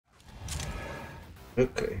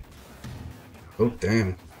Okay. Oh,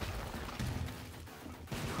 damn.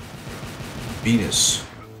 Venus.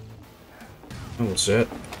 Oh, what's that?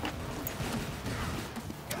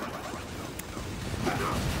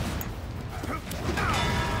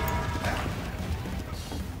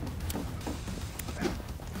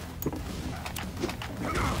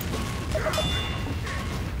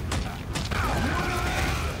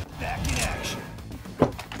 Back in action.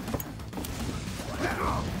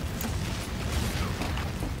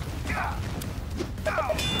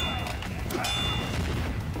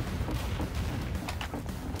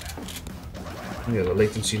 Yeah, the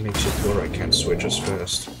latency makes it to where I can't switch as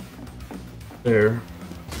fast. There.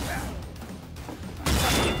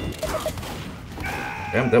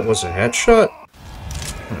 Damn, that was a headshot?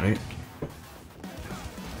 Alright.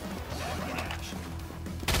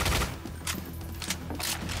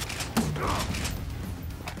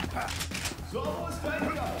 Almost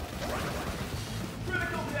tightened up.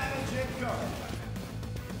 Critical damage incoming.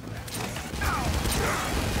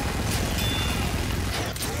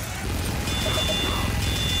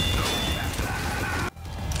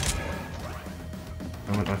 I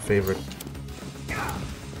want my favorite.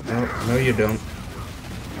 No, no you don't.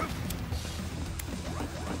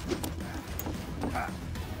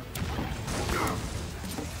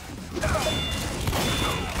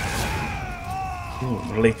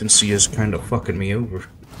 Oh, latency is kind of fucking me over.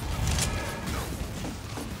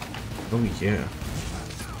 Oh yeah.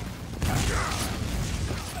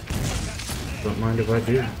 Don't mind if I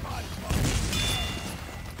do.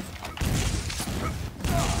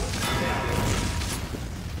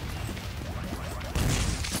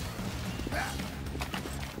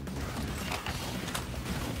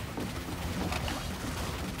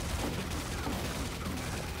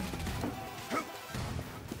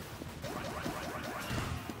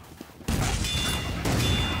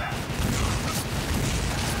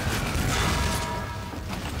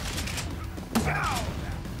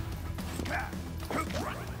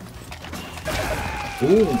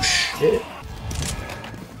 Oh shit.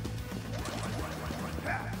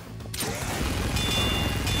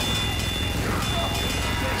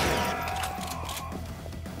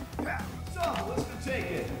 So, what's the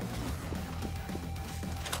take-in?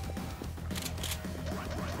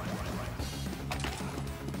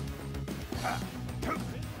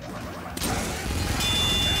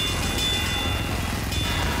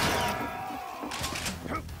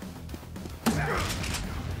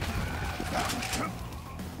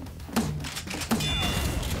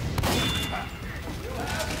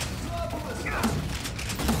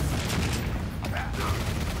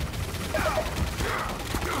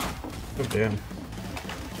 Oh damn.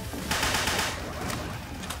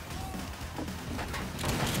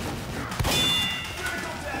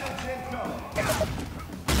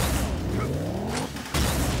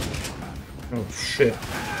 Oh shit.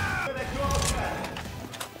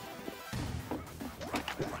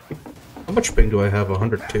 How much ping do I have?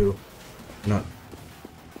 102. Not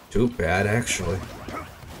too bad, actually.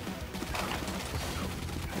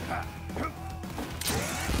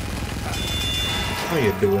 How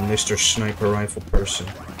you doing, Mr. Sniper Rifle Person?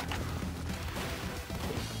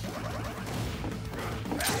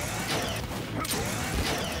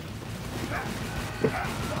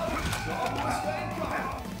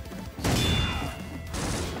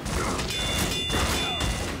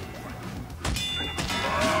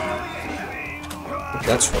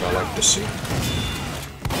 That's what I like to see.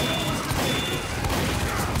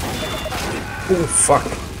 Oh, fuck.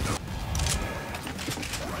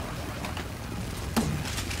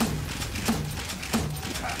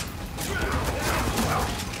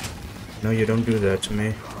 No, you don't do that to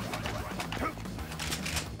me.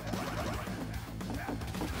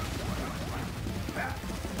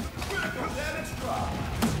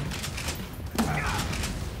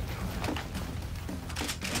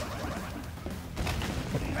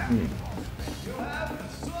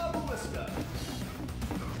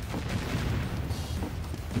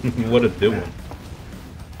 What a doing.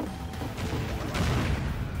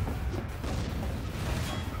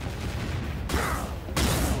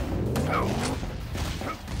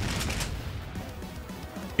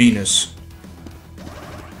 Venus.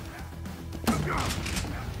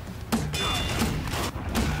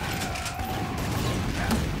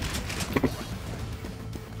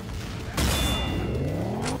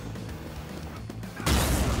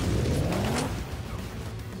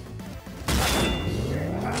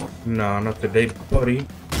 No, not today, buddy.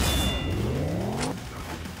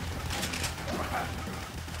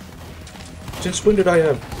 Since when did I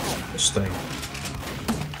have this thing?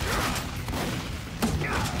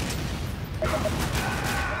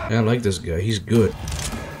 I like this guy. He's good.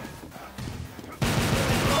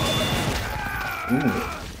 Ooh.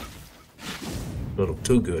 A little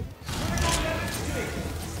too good.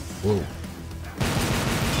 Whoa.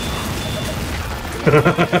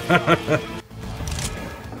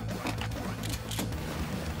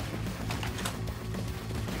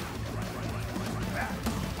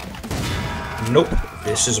 Nope.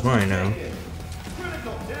 This is mine now.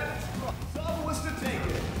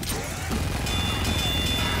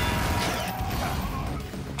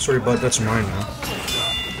 Sorry, bud, that's mine now.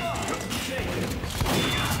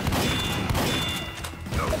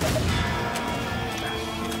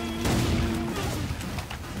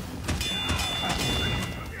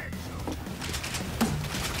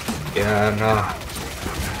 Yeah, nah.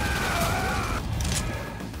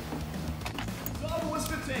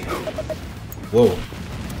 Whoa.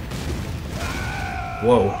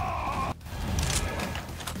 Whoa.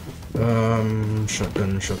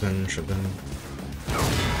 Shotgun.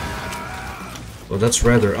 Well, that's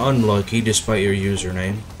rather unlucky despite your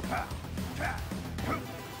username.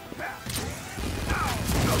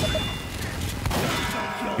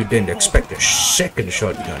 You didn't expect a second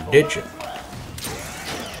shotgun, did you?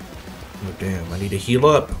 Oh damn, I need to heal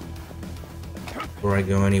up before I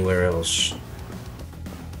go anywhere else.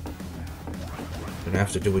 Gonna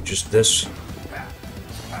have to do with just this.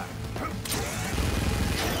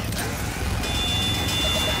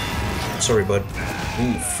 Sorry, bud.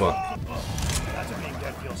 Ooh, fuck. That's what being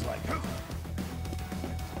dead feels like.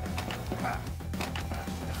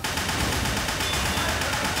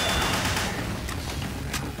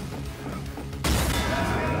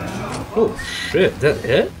 Oh shit, that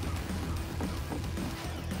hit?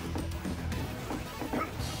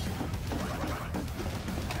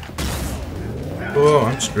 Oh,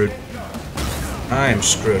 I'm screwed. I'm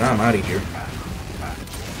screwed. I'm out of here.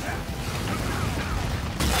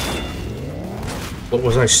 What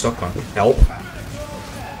was I stuck on? Help?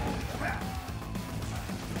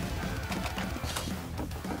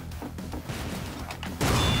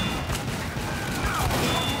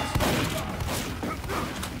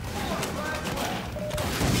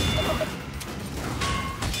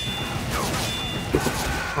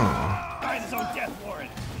 Find his own death warrant.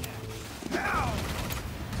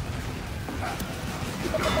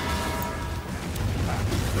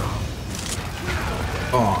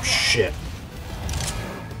 Oh shit.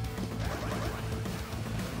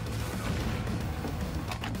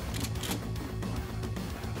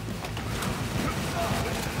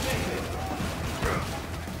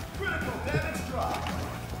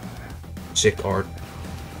 Sick art.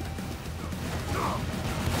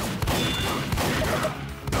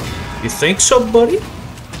 You think so, buddy?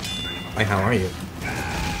 Hi, how are you?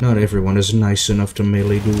 Not everyone is nice enough to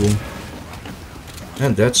melee duel.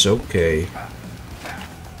 And that's okay.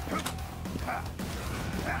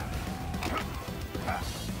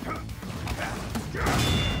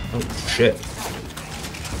 Oh, shit.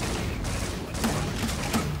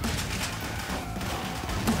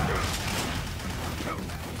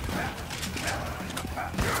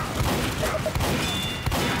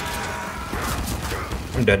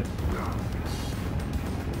 I'm dead.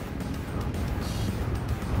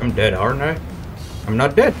 I'm dead, aren't I? I'm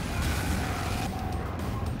not dead.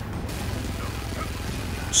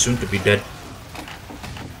 Soon to be dead.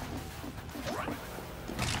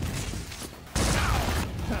 I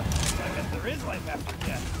guess there is life after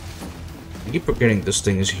death. I keep forgetting this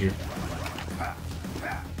thing is here.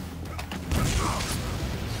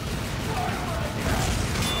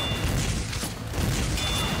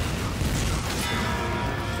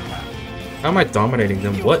 How am I dominating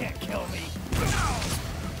them? What? Can't kill me.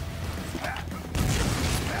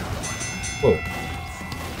 Whoa.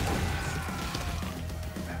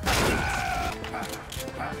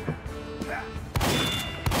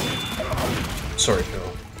 Sorry, Phil.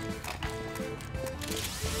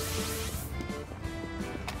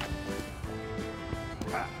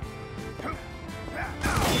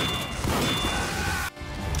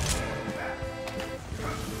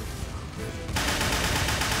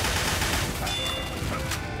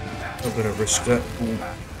 I'm gonna risk that. Ooh.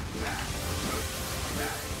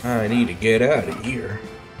 I need to get out of here.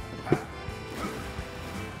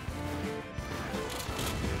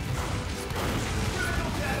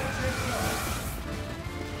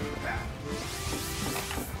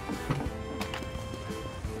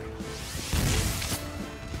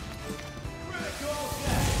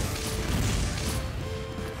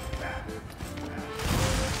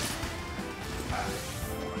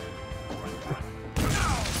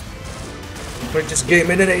 Played this game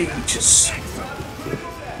in ages.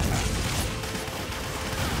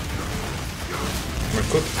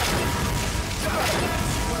 Quick.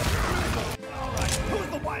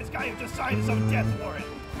 wise guy who just signed his own death warrant.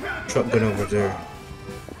 Shotgun over there.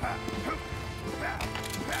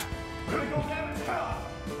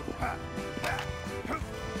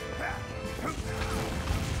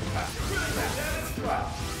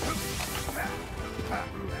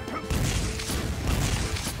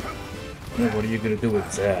 Now what are you gonna do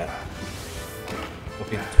with that?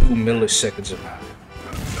 Okay, 2 milliseconds of...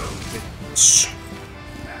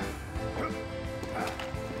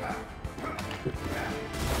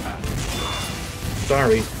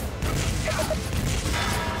 Sorry.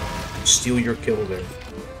 Steal your kill there.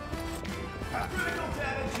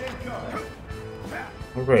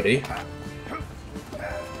 Already.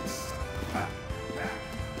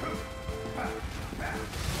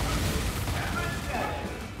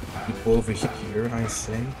 People over here, I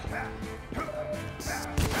think.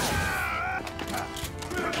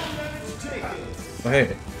 Oh,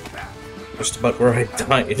 hey. Just about where I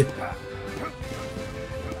died.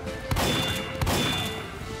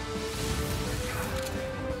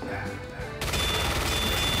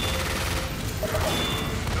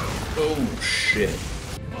 Oh shit.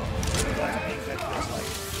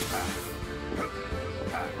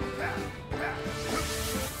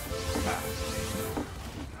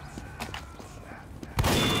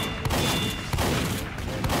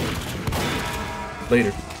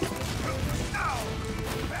 Later.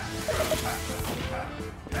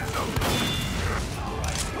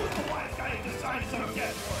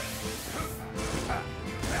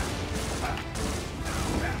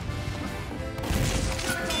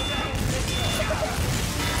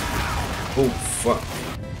 Oh fuck.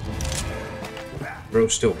 Bro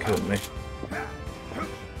still killed me.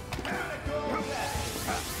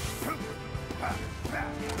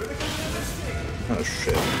 Oh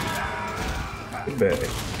shit. Goodbye.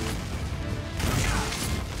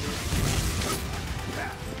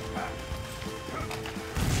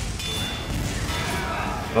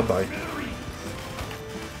 Bye-bye.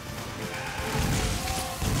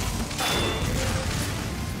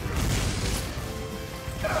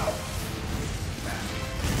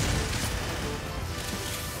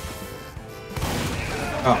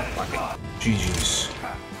 Oh, fuck. GG's.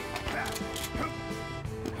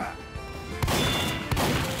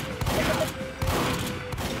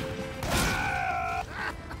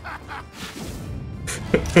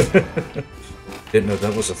 Didn't know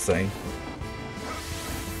that was a thing.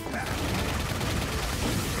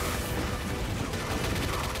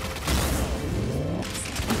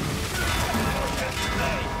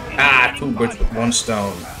 Ah, 2 birds with 1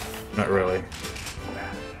 stone. Not really.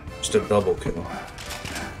 Just a double kill.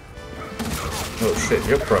 Oh shit,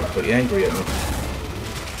 you're probably angry at me.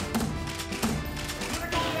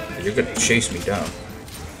 You're gonna chase me down.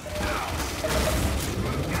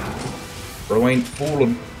 Bro ain't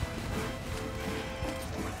fooling.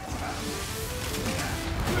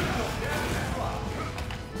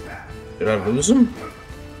 Did I lose him?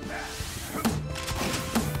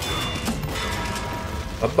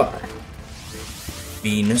 Bye-bye.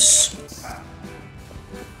 Venus.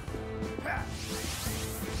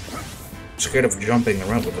 Scared of jumping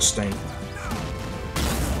around with this thing.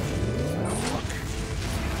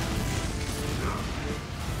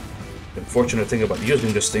 The unfortunate thing about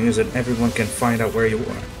using this thing is that everyone can find out where you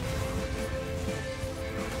are.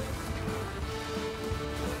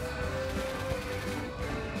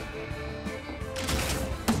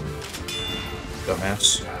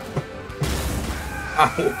 Dumbass.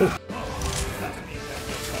 Ow!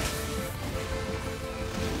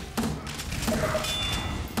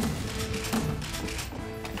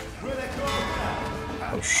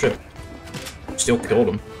 Oh shit. Still killed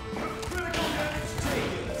him.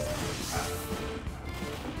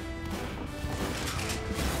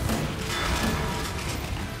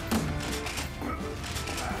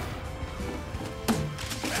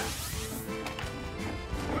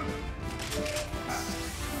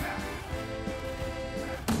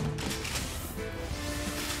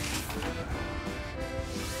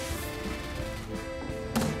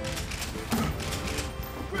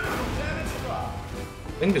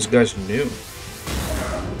 I think this guy's new.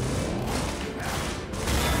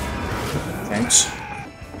 Thanks.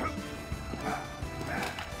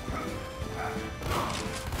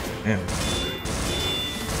 Damn.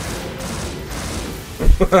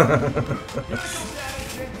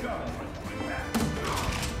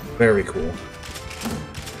 Very cool.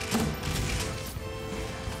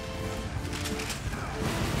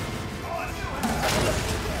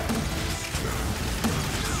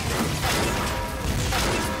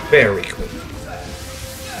 Very cool.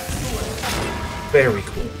 Very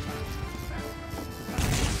cool.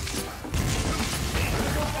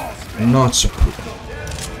 Not so cool.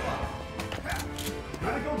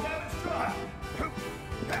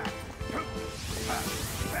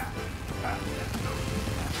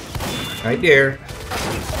 Hi there.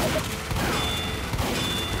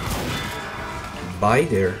 Bye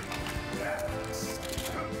there.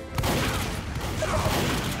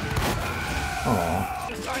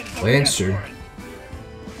 Aw. Lancer.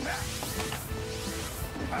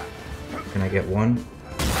 Can I get one?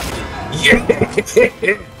 Yeah!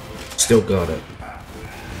 Still got it.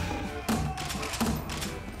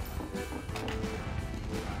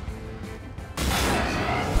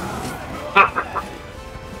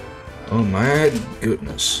 Oh my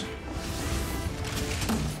goodness.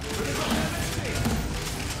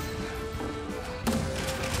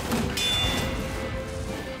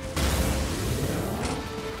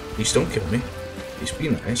 Please don't kill me. Please be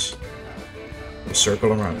nice. You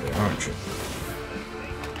circle around there, aren't you?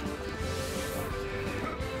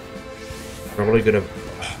 Probably gonna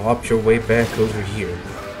hop your way back over here.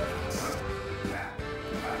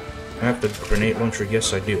 I have the grenade launcher.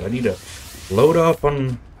 Yes, I do. I need to load up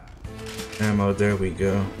on ammo. There we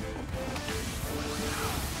go.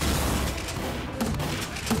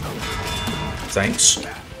 Thanks.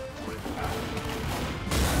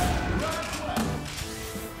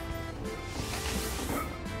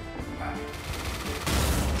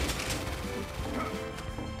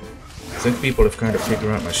 I think people have kind of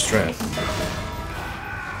figured out my strat.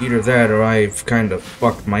 Either that or I've kind of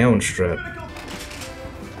fucked my own strat.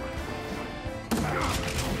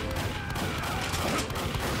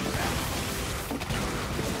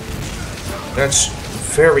 That's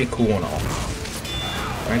very cool and all.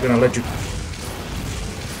 I ain't gonna let you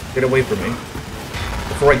get away from me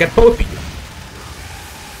before I get both of you.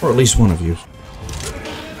 Or at least one of you.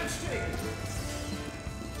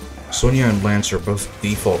 Sonya and Lance are both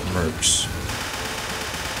default mercs.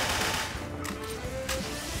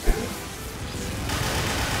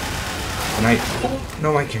 And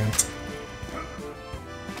no, I can't.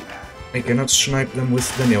 I cannot snipe them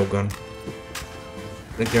with the nail gun.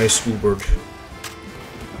 That guy's Ubered.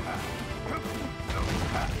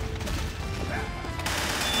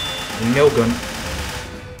 The nail gun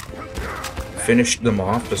finished them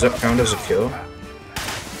off. Does that count as a kill?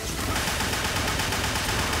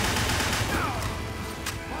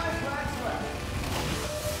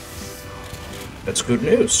 That's good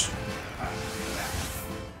news.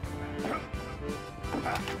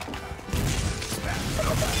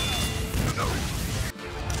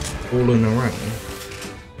 Fooling around.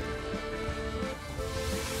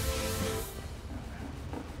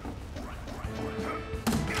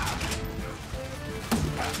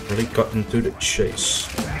 Really got into the chase.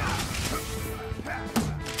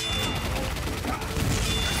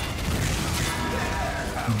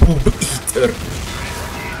 Boob eater.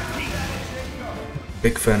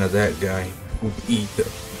 Big fan of that guy. Boob eater.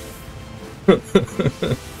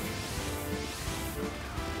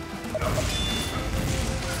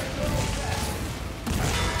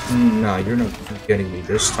 Nah, you're not getting me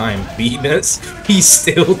this time, Venus. He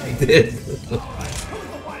still did.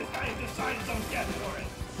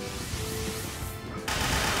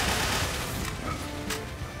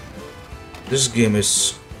 This game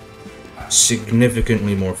is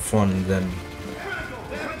significantly more fun than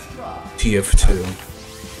TF2.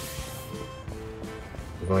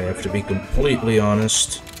 If I have to be completely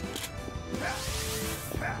honest.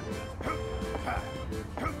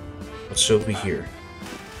 What's over here?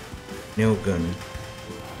 Nail gun.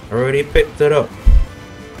 Already picked it up.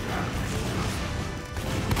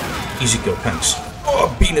 Easy kill, thanks.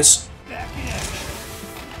 Oh, Venus!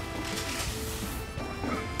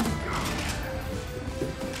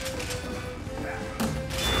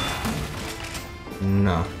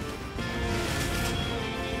 Nah.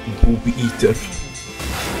 Boob eater.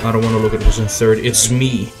 I don't want to look at this in third. It's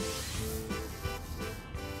me.